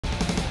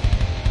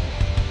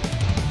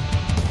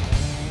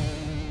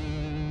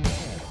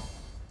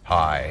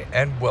Hi,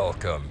 and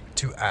welcome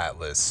to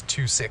Atlas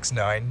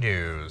 269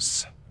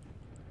 News.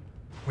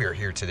 We are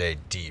here today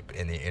deep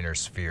in the inner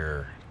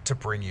sphere to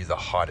bring you the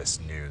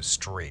hottest news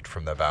straight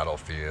from the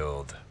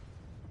battlefield.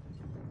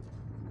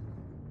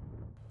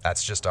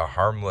 That's just a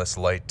harmless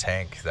light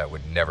tank that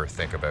would never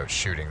think about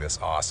shooting this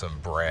awesome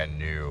brand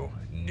new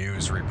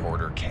news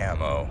reporter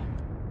camo.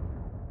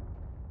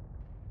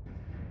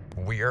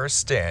 We are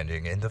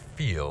standing in the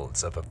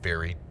fields of a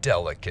very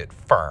delicate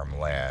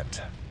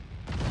farmland.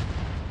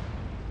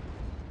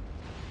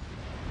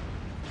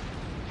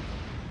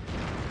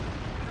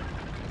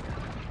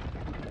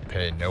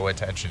 Pay no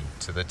attention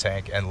to the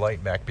tank and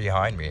light mech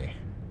behind me.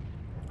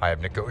 I have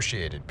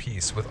negotiated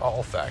peace with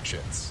all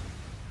factions.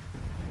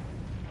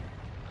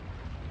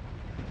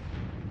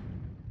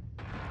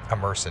 A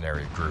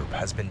mercenary group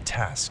has been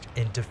tasked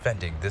in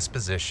defending this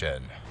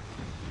position.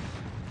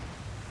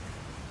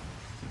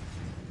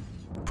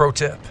 Pro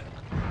tip: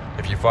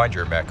 if you find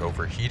your mech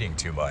overheating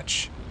too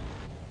much,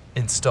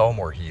 install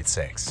more heat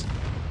sinks.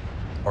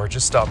 Or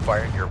just stop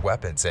firing your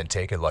weapons and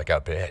take it like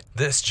a bit.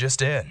 This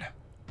just in.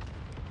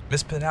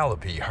 Miss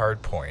Penelope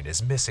Hardpoint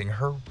is missing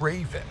her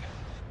Raven.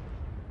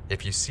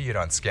 If you see it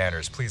on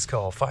scanners, please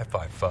call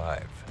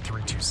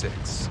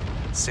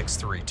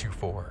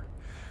 555-326-6324.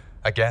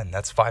 Again,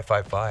 that's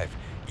 555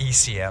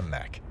 ECM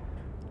mech.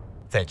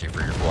 Thank you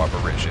for your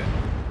cooperation.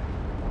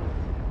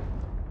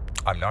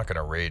 I'm not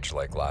gonna rage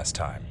like last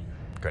time.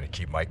 I'm gonna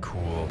keep my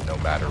cool no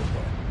matter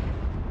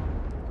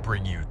what.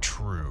 Bring you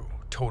true,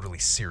 totally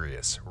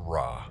serious,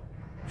 raw,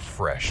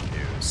 fresh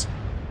news.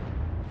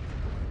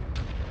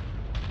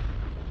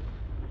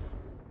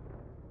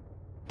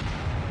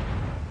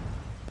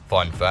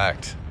 Fun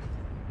fact: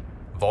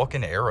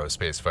 Vulcan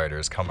aerospace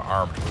fighters come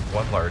armed with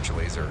one large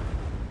laser,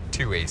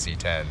 2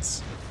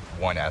 AC-10s,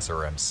 1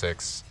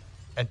 SRM-6,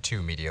 and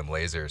 2 medium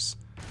lasers,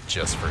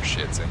 just for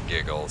shits and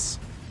giggles.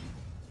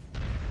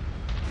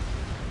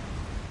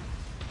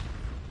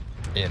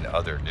 In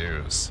other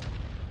news,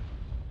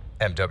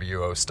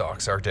 MWO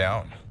stocks are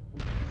down.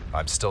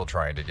 I'm still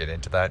trying to get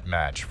into that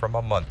match from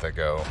a month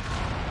ago.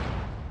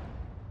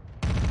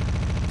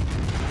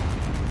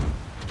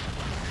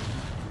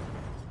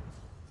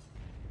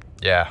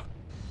 Yeah,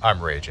 I'm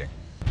raging.